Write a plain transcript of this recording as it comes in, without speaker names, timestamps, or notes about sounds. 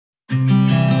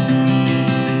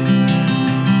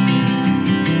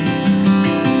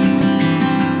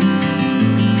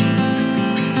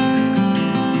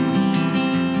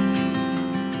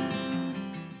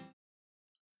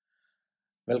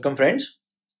Welcome friends.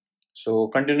 So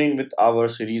continuing with our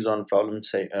series on problem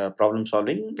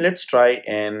solving, let's try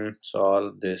and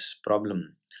solve this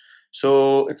problem.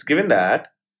 So it's given that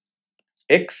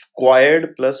x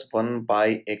squared plus 1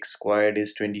 by x squared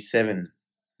is 27.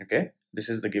 Okay, this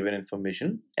is the given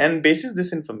information, and basis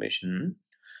this information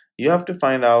you have to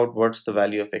find out what's the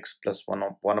value of x plus 1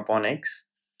 upon x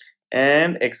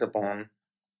and x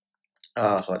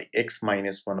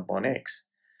minus 1 upon x.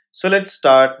 So let's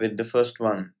start with the first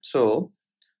one. So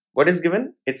what is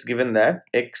given? It's given that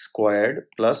x squared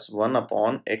plus 1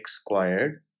 upon x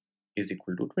squared is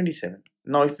equal to 27.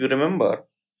 Now if you remember,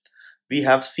 we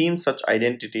have seen such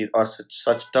identities or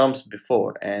such terms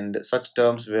before, and such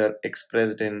terms were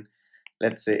expressed in,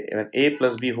 let's say, when a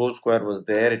plus b whole square was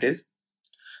there, it is.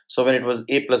 So when it was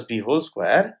a plus b whole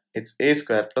square, it's a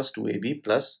square plus 2ab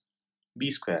plus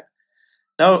b square.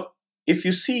 Now if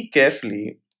you see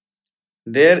carefully,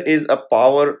 there is a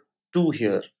power 2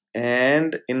 here,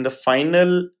 and in the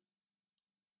final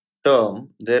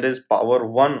term there is power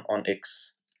 1 on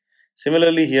x.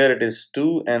 Similarly here it is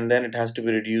 2, and then it has to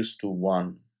be reduced to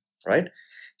 1, right?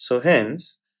 So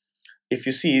hence, if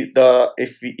you see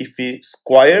if we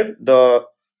square the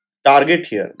target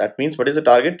here, that means what is the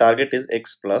target? Target is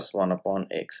x plus 1 upon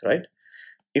x, right?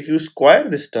 If you square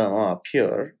this term up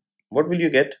here, what will you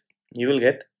get? You will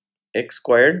get x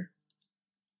squared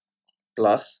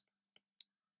plus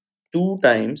 2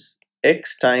 times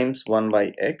x times 1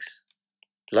 by x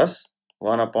plus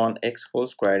 1 upon x whole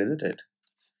squared, isn't it?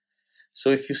 So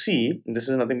if you see, this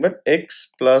is nothing but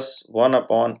x plus 1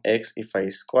 upon x if I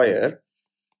square,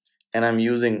 and I'm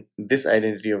using this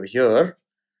identity over here,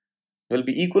 will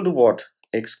be equal to what?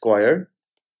 X squared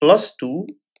plus 2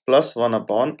 plus 1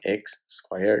 upon x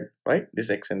squared, right? This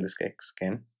x and this x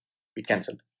can be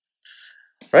cancelled,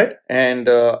 right? And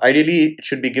ideally it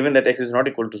should be given that x is not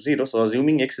equal to 0. So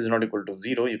assuming x is not equal to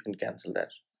 0, you can cancel that,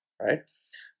 right?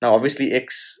 Now obviously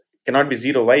x cannot be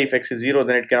 0. Why? If x is 0,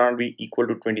 then it cannot be equal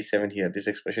to 27 here. This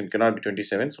expression cannot be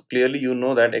 27. So clearly you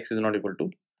know that x is not equal to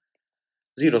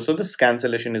 0. So this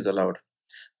cancellation is allowed.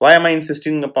 Why am I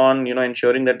insisting upon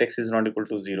ensuring that x is not equal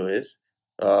to 0 is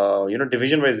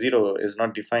division by 0 is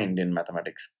not defined in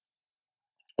mathematics.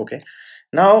 Okay.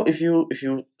 Now if you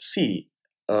see,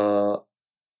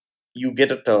 you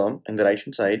get a term in the right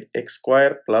hand side, x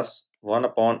square plus 1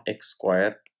 upon x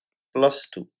square plus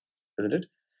 2, isn't it?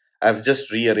 I've just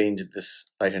rearranged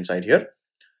this right hand side here.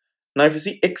 Now if you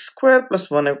see, x square plus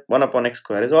 1 upon x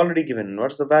square is already given.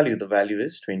 What's the value? The value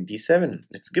is 27.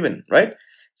 It's given, right?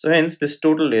 So hence this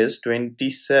total is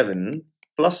 27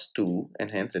 plus 2,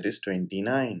 and hence it is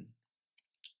 29,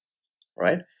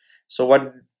 right? So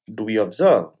what do we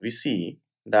observe? We see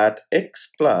that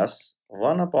x plus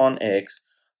 1 upon x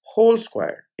whole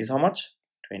square is how much?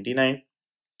 29.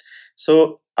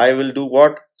 So I will do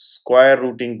what? Square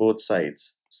rooting both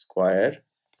sides. Square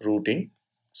rooting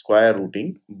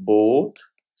both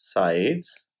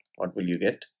sides. What will you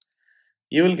get?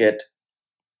 You will get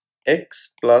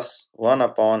x plus 1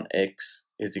 upon x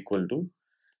is equal to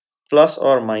plus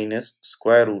or minus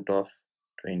square root of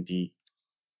 29.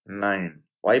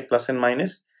 Why plus and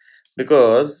minus?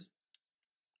 Because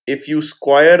if you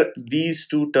square these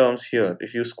two terms here,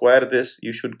 if you square this,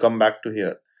 you should come back to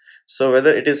here. So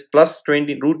whether it is plus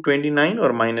root 29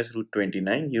 or minus root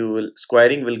 29,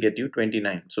 squaring will get you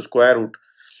 29. So square root.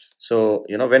 So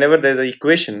whenever there's an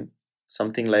equation,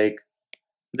 something like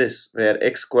this, where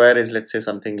x square is, let's say,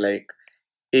 something like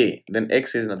a, then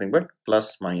x is nothing but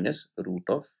plus minus root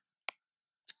of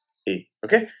a.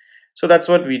 Okay, so that's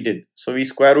what we did. So we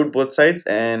square root both sides,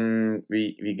 and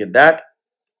we get that,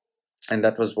 and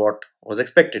that was what was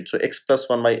expected. So x plus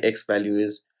 1 by x value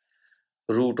is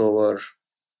root over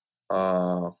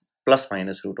plus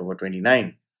minus root over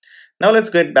 29. Now let's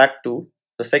get back to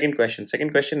the second question.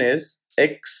 Second question is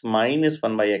x minus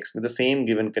 1 by x with the same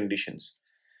given conditions.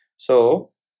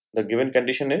 So the given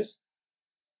condition is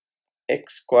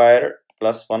x square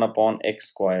plus 1 upon x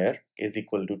square is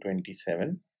equal to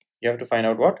 27. You have to find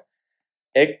out what?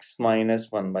 X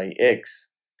minus 1 by x.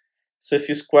 So if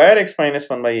you square x minus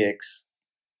 1 by x,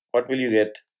 what will you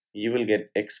get? You will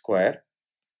get x square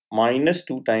minus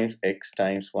 2 times x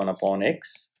times 1 upon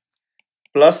x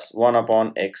plus 1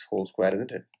 upon x whole square,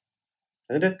 isn't it?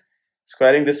 Isn't it?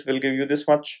 Squaring this will give you this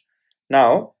much.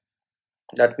 Now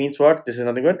that means what? This is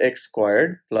nothing but x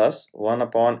squared plus 1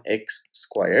 upon x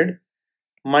squared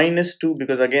minus 2,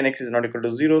 because again x is not equal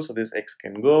to 0, so this x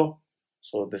can go.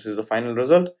 So this is the final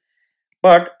result.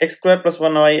 But x square plus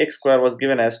 1 by x square was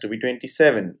given as to be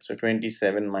 27. So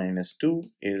 27 minus 2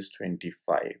 is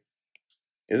 25,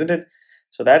 isn't it?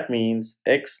 So that means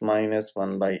x minus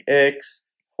 1 by x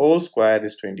whole square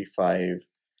is 25.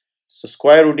 So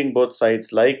square rooting both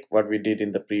sides like what we did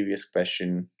in the previous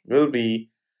question will be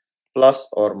plus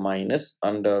or minus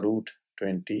under root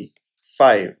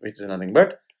 25, which is nothing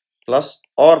but plus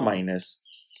or minus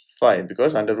 5,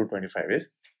 because under root 25 is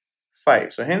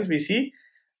 5. So hence we see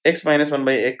x minus 1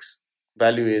 by x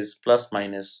value is plus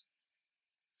minus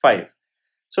 5.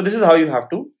 So this is how you have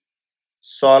to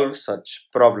solve such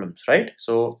problems, right?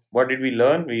 So what did we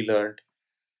learn? We learned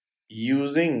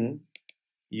using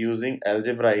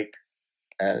algebraic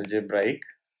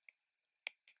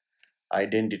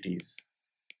identities,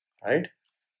 right?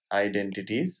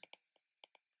 Identities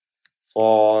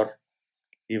for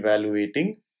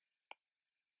evaluating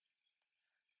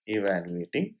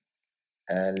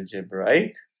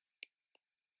algebraic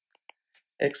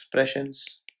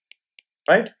expressions,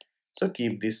 right? So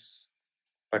keep this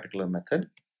particular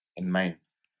method in mind.